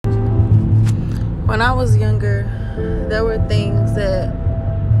When I was younger, there were things that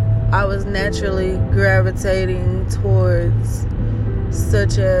I was naturally gravitating towards,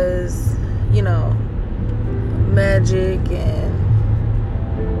 such as, magic and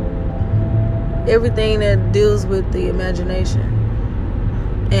everything that deals with the imagination.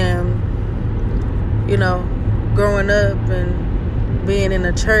 And, growing up and being in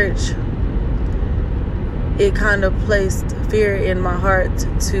a church, it kind of placed fear in my heart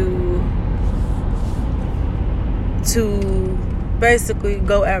to basically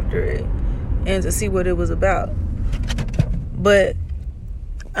go after it and to see what it was about. But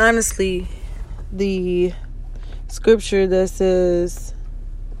honestly, the scripture that says,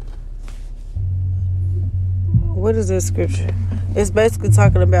 what is this scripture? It's basically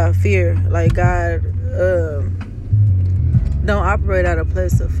talking about fear. Like God don't operate out of a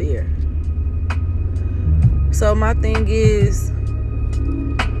place of fear. So my thing is,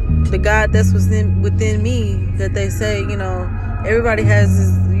 the God that's within me, that they say, everybody has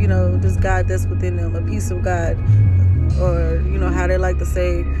this, this God that's within them, a piece of God, or, how they like to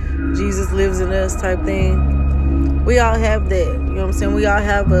say, Jesus lives in us type thing. We all have that, you know what I'm saying? We all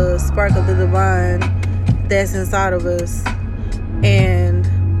have a spark of the divine that's inside of us. And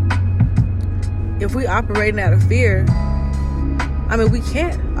if we operating out of fear, we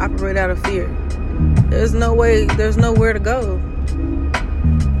can't operate out of fear. There's no way, there's nowhere to go.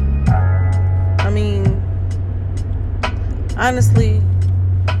 Honestly,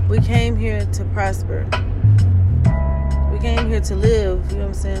 we came here to prosper. We came here to live,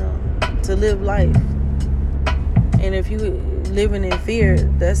 to live life. And if you living in fear,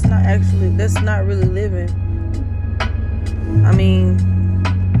 that's not really living.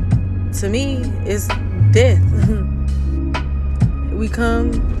 To me, it's death. We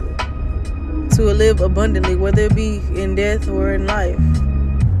come to live abundantly, whether it be in death or in life.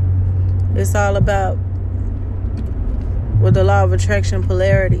 It's all about, with the law of attraction,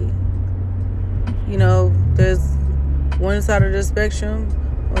 polarity. There's one side of the spectrum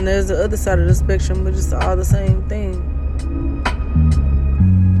and there's the other side of the spectrum, but it's all the same thing.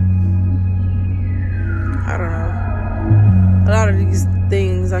 I don't know. A lot of these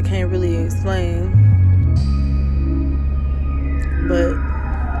things I can't really explain, but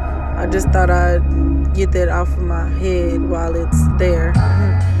I just thought I'd get that off of my head while it's there.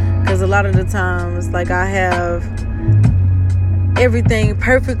 Because a lot of the times, I have everything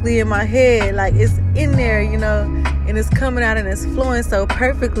perfectly in my head, it's in there, and it's coming out and it's flowing so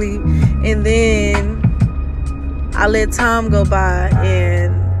perfectly, and then I let time go by,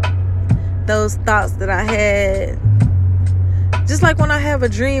 and those thoughts that I had, just like when I have a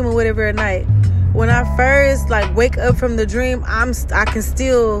dream or whatever at night, when I first wake up from the dream, I can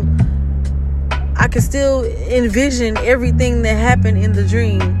still envision everything that happened in the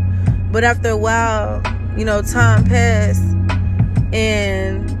dream. But after a while, time passed,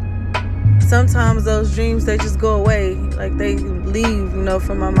 and sometimes those dreams, they just go away. They leave,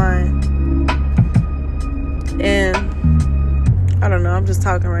 from my mind. And I don't know, I'm just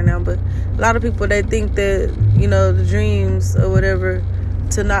talking right now, but a lot of people, they think that, the dreams or whatever,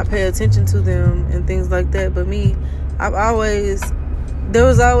 to not pay attention to them and things like that. But me, there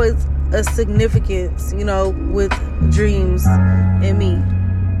was always a significance, with dreams and me.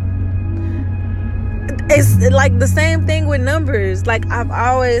 It's the same thing with numbers. I've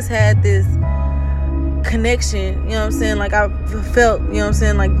always had this connection, I've felt,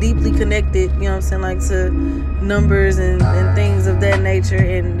 deeply connected, to numbers and things of that nature,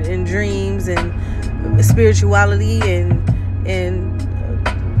 and dreams and spirituality and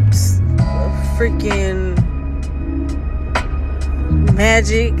freaking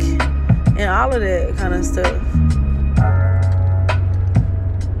magic and all of that kind of stuff.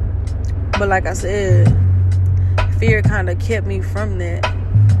 But like I said, fear kind of kept me from that.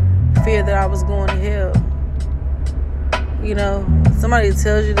 Fear that I was going to hell. Somebody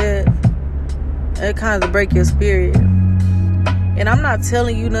tells you that, it kind of break your spirit. And I'm not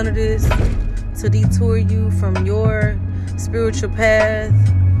telling you none of this to detour you from your spiritual path,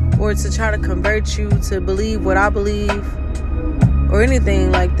 or to try to convert you to believe what I believe, or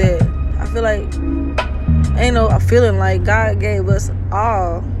anything like that. I feel a feeling like God gave us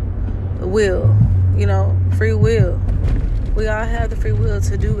all will, free will. We all have the free will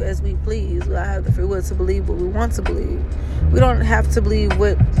to do as we please. We all have the free will to believe what we want to believe. We don't have to believe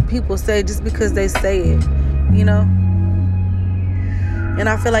what people say just because they say it, And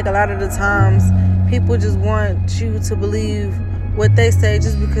I feel like a lot of the times people just want you to believe what they say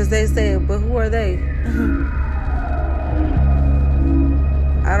just because they say it. But who are they?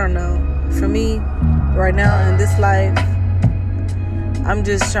 I don't know. For me, right now in this life, I'm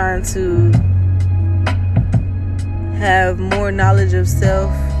just trying to have more knowledge of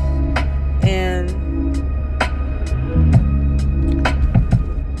self, and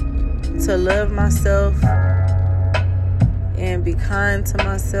to love myself and be kind to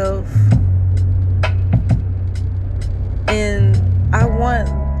myself. And I want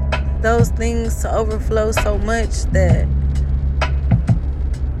those things to overflow so much that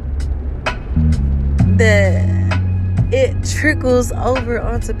it trickles over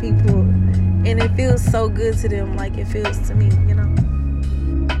onto people, and it feels so good to them like it feels to me, you know.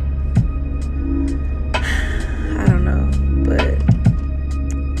 I don't know, but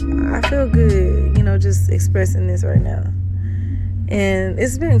I feel good, you know, just expressing this right now. And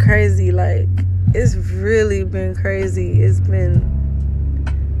it's been crazy, like, it's really been crazy. It's been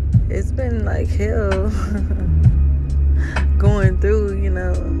like hell going through, you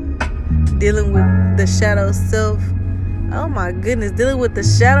know, dealing with the shadow self. Oh my goodness, dealing with the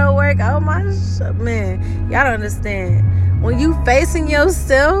shadow work. Oh my man, y'all don't understand. When you facing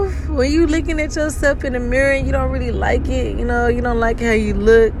yourself, when you looking at yourself in the mirror and you don't really like it, you know, you don't like how you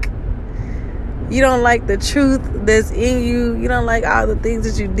look, you don't like the truth that's in you, you don't like all the things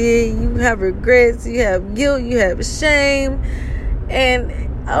that you did, you have regrets, you have guilt, you have shame, and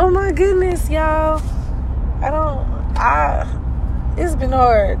oh my goodness, y'all, it's been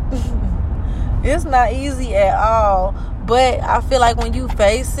hard. It's not easy at all, but I feel like when you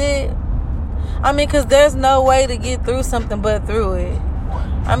face it, I mean, because there's no way to get through something but through it.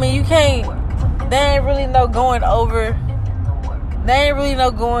 I mean, you can't, there ain't really no going over, there ain't really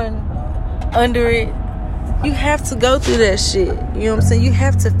no going under it. You have to go through that shit. You know what I'm saying? You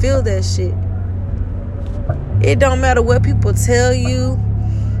have to feel that shit. It don't matter what people tell you.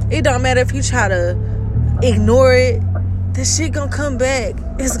 It don't matter if you try to ignore it. This shit gonna come back.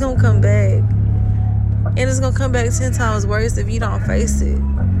 It's gonna come back. And it's gonna come back 10 times worse if you don't face it.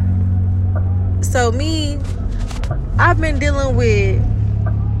 So me, I've been dealing with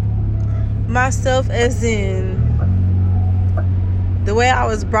myself as in the way I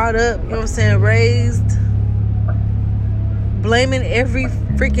was brought up, you know what I'm saying, raised, blaming every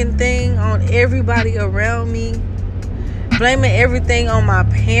freaking thing on everybody around me, blaming everything on my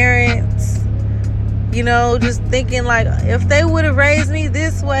parents, you know, just thinking like, if they would have raised me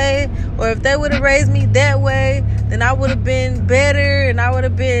this way, or if they would have raised me that way, then I would have been better, and I would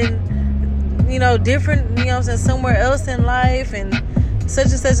have been, you know, different, you know what I'm saying, somewhere else in life, and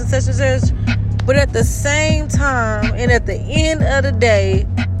such and such and such and such. But at the same time, and at the end of the day,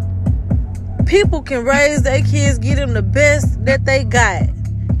 people can raise their kids, give them the best that they got.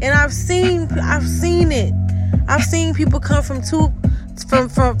 And I've seen it. I've seen people come from two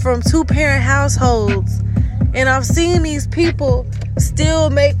parent households, and I've seen these people still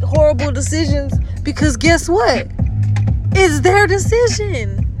make horrible decisions because guess what? It's their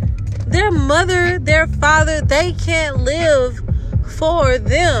decision. Their mother, their father, they can't live for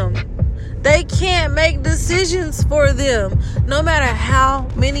them. They can't make decisions for them. No matter how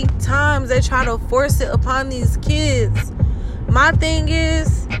many times they try to force it upon these kids. My thing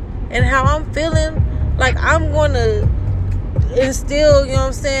is, and how I'm feeling, like I'm going to instill, you know what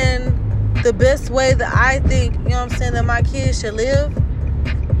I'm saying, the best way that I think, you know what I'm saying, that my kids should live.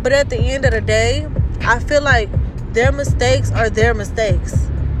 But at the end of the day, I feel like their mistakes are their mistakes.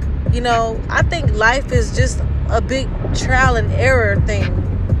 You know, I think life is just a big trial and error thing.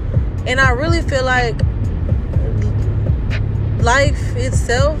 And I really feel like life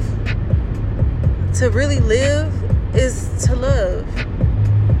itself, to really live, is to love.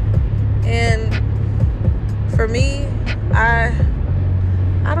 And for me, I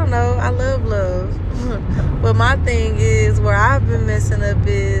don't know, I love. But my thing is, where I've been messing up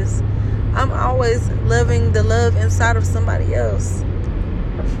is, I'm always loving the love inside of somebody else,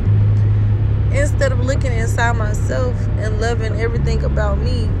 instead of looking inside myself and loving everything about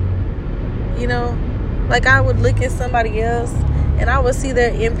me. You know, like I would look at somebody else and I would see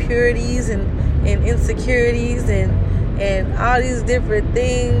their impurities and insecurities and all these different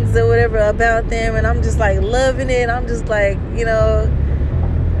things or whatever about them, and I'm just like loving it. I'm just like, you know,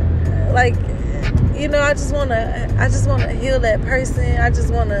 like, you know, I just wanna heal that person. I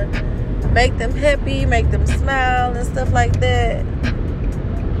just wanna make them happy, make them smile and stuff like that.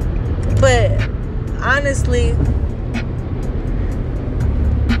 But honestly,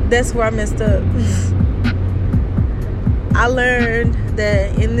 that's where I messed up. I learned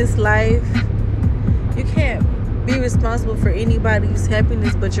that in this life, you can't be responsible for anybody's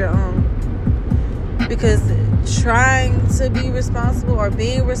happiness but your own. Because trying to be responsible or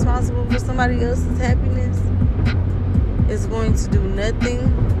being responsible for somebody else's happiness is going to do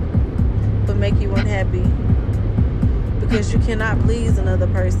nothing but make you unhappy. Because you cannot please another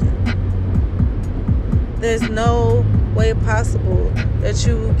person. There's no way possible that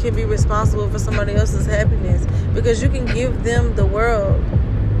you can be responsible for somebody else's happiness, because you can give them the world.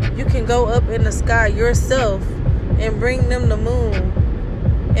 You can go up in the sky yourself and bring them the moon.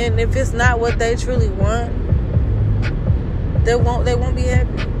 And if it's not what they truly want, they won't be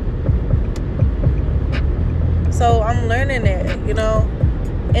happy. So I'm learning that, you know.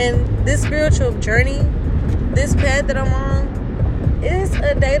 And this spiritual journey, this path that I'm on, it's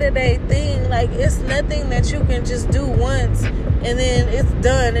a day-to-day thing. Like, it's nothing that you can just do once and then it's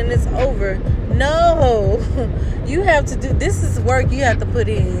done and it's over. No. You have to do, this is work you have to put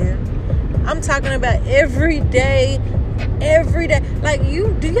in. I'm talking about every day. Like,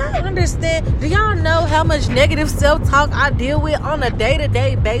 do y'all understand? Do y'all know how much negative self-talk I deal with on a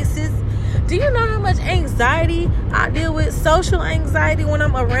day-to-day basis? Do you know how much anxiety I deal with, social anxiety, when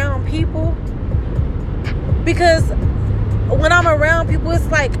I'm around people? Because when I'm around people, it's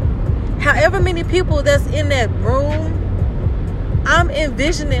like, however many people that's in that room, I'm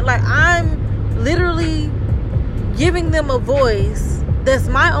envisioning, like, I'm literally giving them a voice that's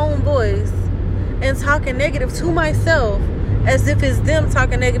my own voice and talking negative to myself as if it's them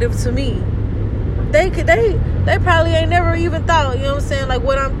talking negative to me. They probably ain't never even thought, you know what I'm saying, like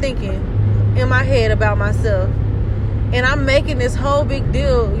what I'm thinking in my head about myself. And I'm making this whole big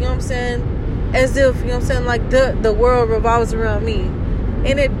deal, you know what I'm saying, as if, you know what I'm saying, like the world revolves around me.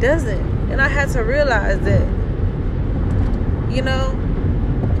 And it doesn't. And I had to realize that, you know,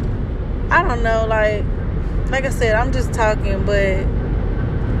 I don't know, like I said, I'm just talking, but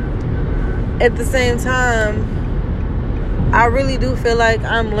at the same time, I really do feel like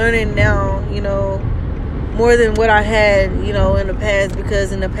I'm learning now, you know, more than what I had, you know, in the past.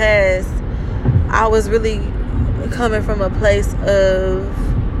 Because in the past, I was really coming from a place of,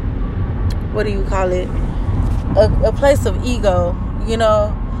 what do you call it? A place of ego, you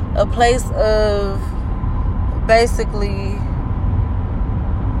know, a place of basically,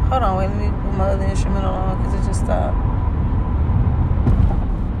 hold on, wait, let me put my other instrumental on because it just stopped.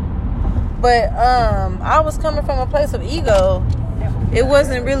 But I was coming from a place of ego. It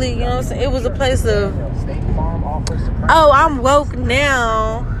wasn't really, you know what I'm saying? It was a place of, oh, I'm woke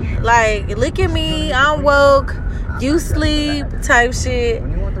now. Like, look at me, I'm woke. You sleep type shit.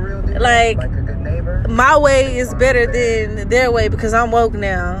 Like, my way is better than their way because I'm woke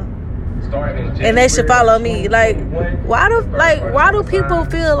now. And they should follow me. Like, why do people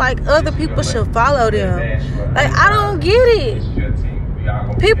feel like other people should follow them? Like, I don't get it.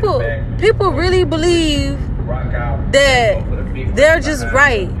 People really believe that they're just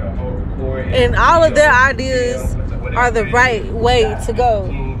right and all of their ideas are the right way to go.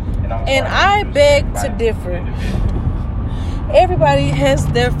 And I beg to differ. Everybody has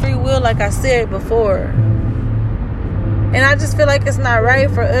their free will, like I said before. And I just feel like it's not right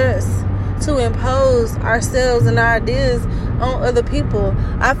for us to impose ourselves and our ideas on other people.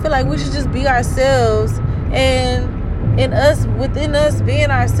 I feel like we should just be ourselves, and within us being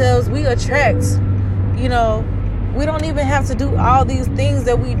ourselves, we attract, you know, we don't even have to do all these things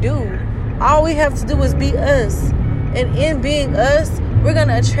that we do. All we have to do is be us. And in being us, we're going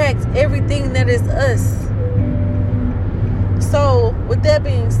to attract everything that is us. So, with that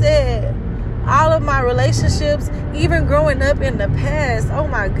being said, all of my relationships, even growing up in the past, oh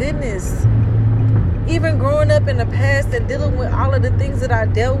my goodness, even growing up in the past and dealing with all of the things that I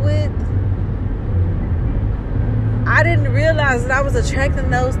dealt with, I didn't realize that I was attracting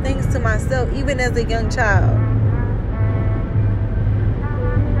those things to myself, even as a young child.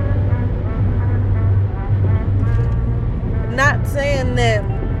 Not saying that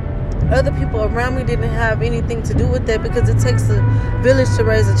other people around me didn't have anything to do with that, because it takes a village to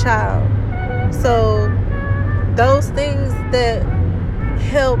raise a child. So those things that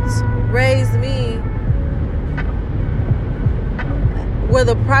helped raise me were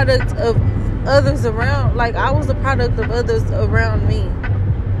the product of others around. Like, I was the product of others around me.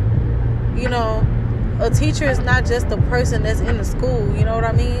 You know, a teacher is not just the person that's in the school, you know what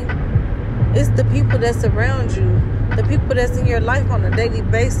I mean? It's the people that's around you, the people that's in your life on a daily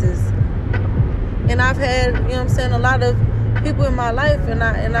basis. And I've had, you know what I'm saying, a lot of people in my life, and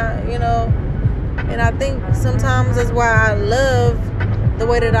I you know, and I think sometimes that's why I love the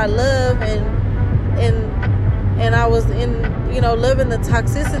way that I love, and I was in, you know, loving the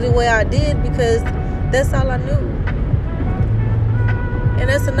toxicity the way I did, because that's all I knew. And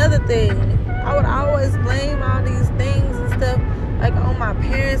that's another thing. I would always blame all these things and stuff, like on my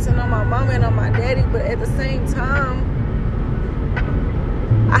parents and on my mama and on my daddy, but at the same time,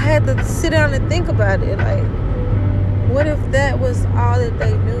 I had to sit down and think about it. Like, what if that was all that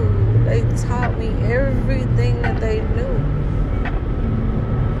they knew? They taught me everything that they knew.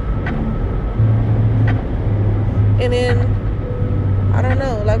 And then, I don't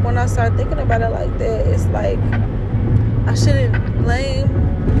know, like when I start thinking about it like that, it's like I shouldn't blame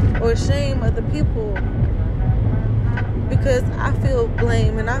or shame other people, because I feel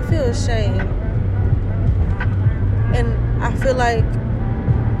blame and I feel shame. And I feel like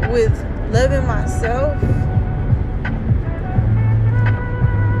with loving myself,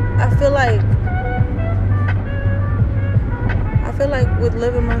 with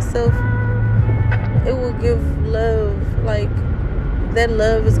loving myself, it will give love. Like, that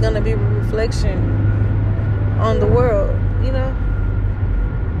love is going to be a reflection on the world, you know?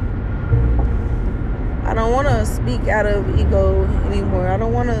 I don't want to speak out of ego anymore. I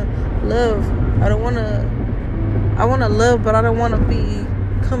want to love, but I don't want to be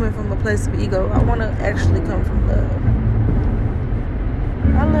coming from a place of ego. I want to actually come from love.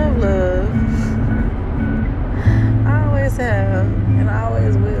 I love love. I always have, and I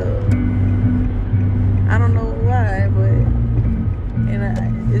always will. I don't know why, but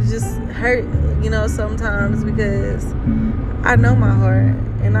it just hurt, sometimes, because I know my heart,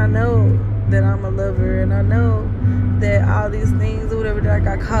 and I know that I'm a lover, and I know that all these things or whatever that I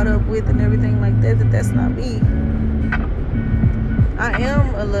got caught up with and everything like that, that's not me. I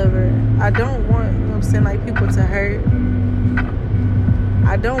am a lover. I don't want, like, people to hurt.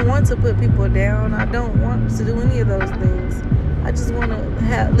 I don't want to put people down. I don't want to do any of those things. I just want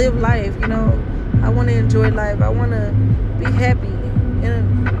to live life, I want to enjoy life. I want to be happy.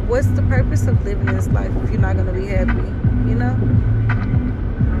 And what's the purpose of living this life if you're not going to be happy, You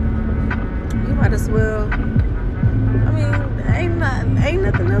might as well. I mean, ain't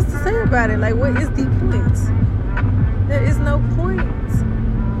nothing else to say about it. Like, what is the point? There is no point.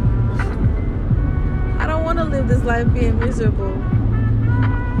 I don't want to live this life being miserable.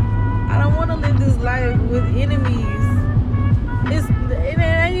 I don't want to live this life with enemies. It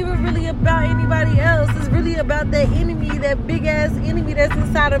ain't even really about anybody else. It's really about that enemy, that big ass enemy that's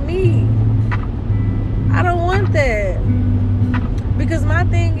inside of me. I don't want that. Because my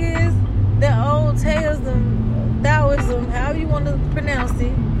thing is, that old Taoism, however you want to pronounce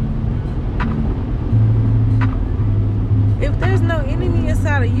it. If there's no enemy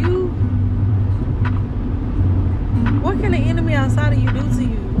inside of you, what can an enemy outside of you do to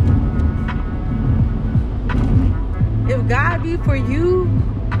you? If God be for you,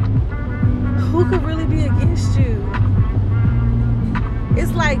 who could really be against you?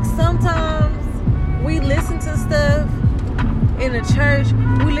 It's like sometimes we listen to stuff in the church,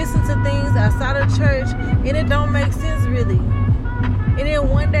 we listen to things outside of church, and it don't make sense really. And then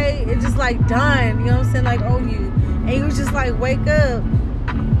one day it just like dawned, like, and you just like wake up.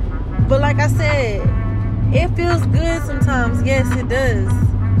 But like I said, it feels good sometimes. Yes, it does.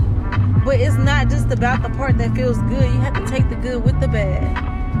 But it's not just about the part that feels good. You have to take the good with the bad.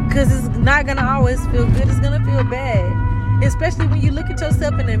 Because it's not going to always feel good. It's going to feel bad. Especially when you look at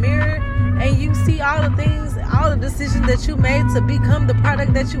yourself in the mirror and you see all the things, all the decisions that you made to become the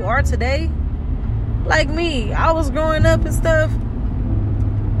product that you are today. Like me, I was growing up and stuff.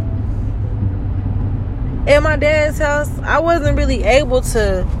 At my dad's house, I wasn't really able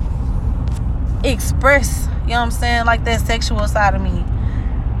to express, like that sexual side of me.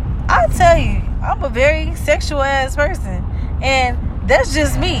 I tell you, I'm a very sexual ass person, and that's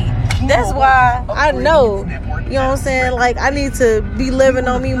just me. That's why I know, like, I need to be loving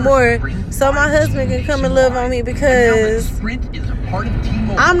on me more so my husband can come and love on me, because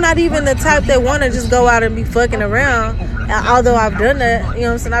I'm not even the type that want to just go out and be fucking around. Although I've done that,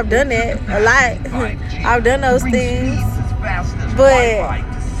 I've done that a lot. I've done those things, but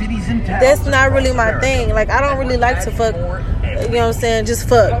that's not really my thing. Like, I don't really like to fuck, just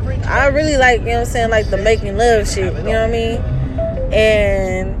fuck. I really like, like the making love shit, you know what I mean?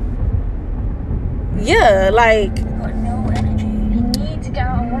 And yeah, like,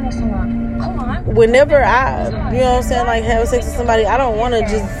 whenever I, like have sex with somebody, I don't want to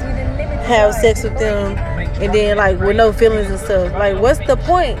just have sex with them and then like with no feelings and stuff. Like, what's the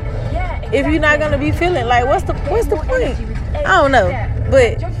point if you're not gonna be feeling? Like, what's the point? I don't know,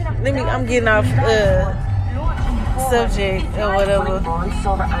 but I'm getting off subject or whatever.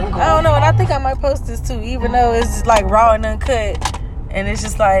 I don't know, and I think I might post this too, even though it's just like raw and uncut, and it's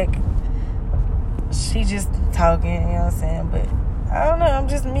just like she just talking, but I don't know, I'm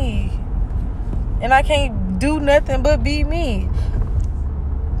just me, and I can't do nothing but be me.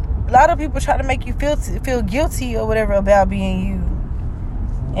 A lot of people try to make you feel guilty or whatever about being you,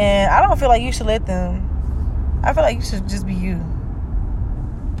 and I don't feel like you should let them. I feel like you should just be you.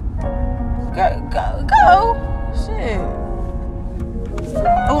 Go. Shit.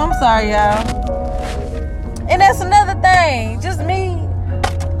 Oh, I'm sorry, y'all. And that's another thing. Just me.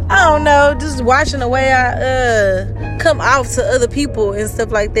 I don't don't know, just watching the way I come off to other people and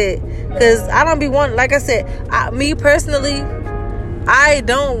stuff like that. Because I don't be wanting, like I said, me personally, I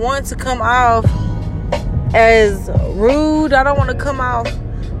don't want to come off as rude. I don't want to come off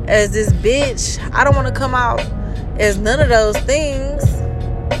as this bitch. I don't want to come off as none of those things.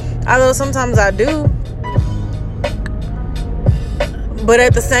 Although sometimes I do. But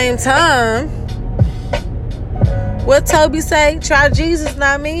at the same time, what Toby say? Try Jesus,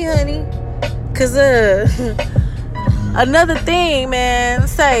 not me, honey. Cause another thing, man,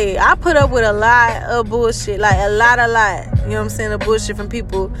 say I put up with a lot of bullshit. Like a lot. You know what I'm saying? Of bullshit from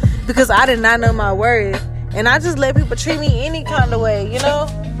people. Because I did not know my worth. And I just let people treat me any kind of way, you know?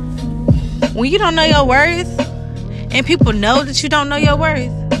 When you don't know your worth, and people know that you don't know your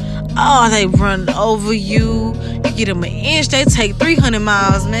worth, oh, they run over you. You get them an inch, they take 300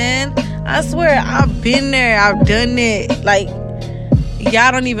 miles, man. I swear, I've been there. I've done it. Like,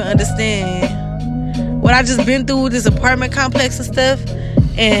 y'all don't even understand what I just been through with this apartment complex and stuff.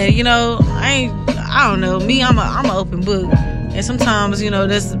 And, you know, I don't know. Me, I'm an open book. And sometimes, you know,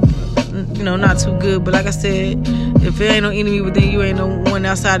 that's, you know, not too good. But like I said, if there ain't no enemy within you, ain't no one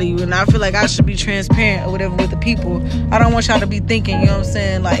outside of you. And I feel like I should be transparent or whatever with the people. I don't want y'all to be thinking, you know what I'm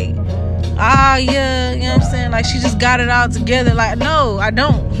saying, like, yeah, you know what I'm saying, like she just got it all together. Like, no, I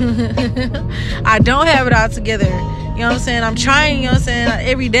don't. I don't have it all together. You know what I'm saying? I'm trying, you know what I'm saying,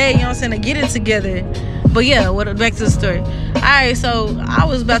 every day, you know what I'm saying, to get it together. But yeah, back to the story. Alright, so I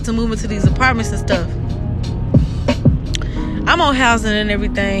was about to move into these apartments and stuff. I'm on housing and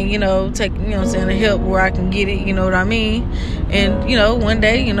everything, you know, take, you know what I'm saying, the help where I can get it, you know what I mean? And, you know, one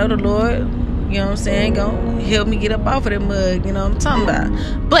day, you know, the Lord, you know what I'm saying, gonna help me get up off of that mug, you know what I'm talking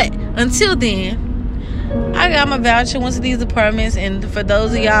about. But until then, I got my voucher, went to these apartments, and for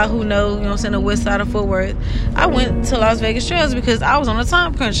those of y'all who know, you know what I'm saying, the west side of Fort Worth, I went to Las Vegas Trails because I was on a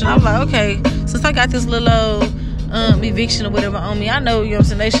time crunch, and I was like, okay, since I got this little old eviction or whatever on me, I know, you know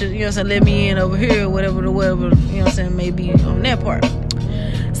what I'm saying, they should, you know what I'm saying, let me in over here or whatever, you know what I'm saying, maybe on that part.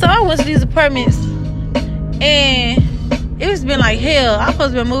 So I went to these apartments, and it's been like hell. I'm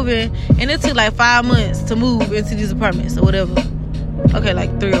supposed to be moving, and it took like 5 months to move into these apartments or whatever. Okay,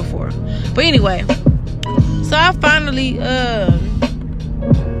 like 3 or 4. But anyway, so I finally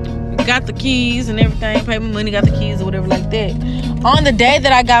got the keys and everything, paid my money, got the keys or whatever like that. On the day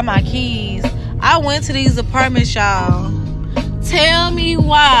that I got my keys, I went to these apartments, y'all. Tell me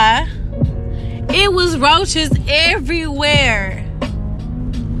why it was roaches everywhere.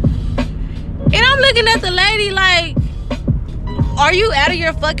 And I'm looking at the lady like, are you out of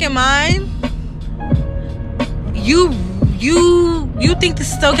your fucking mind? You think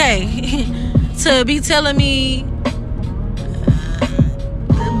this is okay to be telling me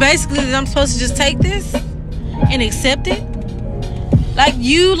basically that I'm supposed to just take this and accept it? Like,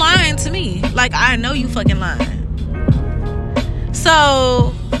 you lying to me. Like, I know you fucking lying.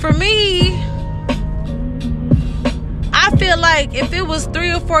 So for me, I feel like if it was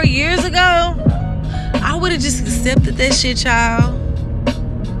 3 or 4 years ago, I would have just accepted that shit, y'all.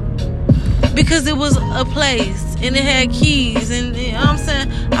 Because it was a place and it had keys, and you know what I'm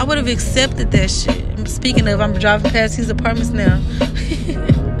saying, I would have accepted that shit. Speaking of, I'm driving past these apartments now.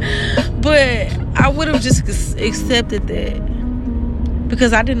 But I would have just accepted that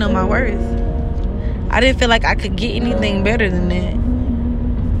because I didn't know my worth. I didn't feel like I could get anything better than that.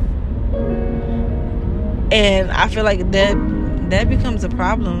 And I feel like that becomes a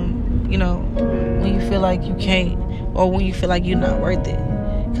problem, you know, when you feel like you can't, or when you feel like you're not worth it.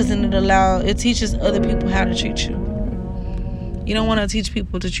 Because then it teaches other people how to treat you. You don't want to teach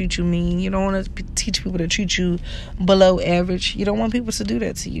people to treat you mean. You don't want to teach people to treat you below average. You don't want people to do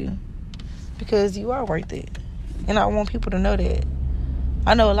that to you. Because you are worth it. And I want people to know that.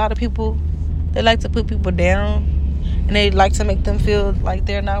 I know a lot of people, they like to put people down. And they like to make them feel like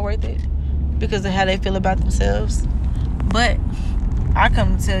they're not worth it because of how they feel about themselves. But I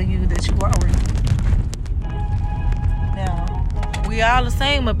come to tell you that you are worth it. Now, we all the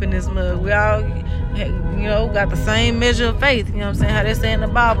same up in this mug. We all, you know, got the same measure of faith. You know what I'm saying? How they say in the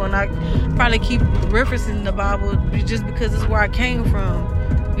Bible. And I probably keep referencing the Bible just because it's where I came from.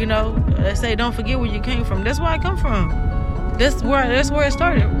 You know, they say don't forget where you came from. That's where I come from. That's where it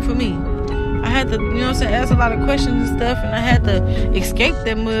started for me. I had to, you know what I'm saying, ask a lot of questions and stuff, and I had to escape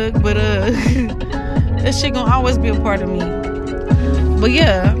that mug, but that shit gonna always be a part of me. But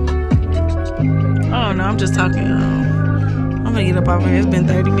yeah, I don't know, I'm just talking. I'm gonna get up off here. It's been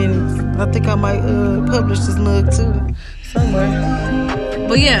 30 minutes. I think I might publish this mug too somewhere.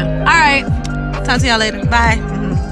 But yeah, alright, talk to y'all later. Bye.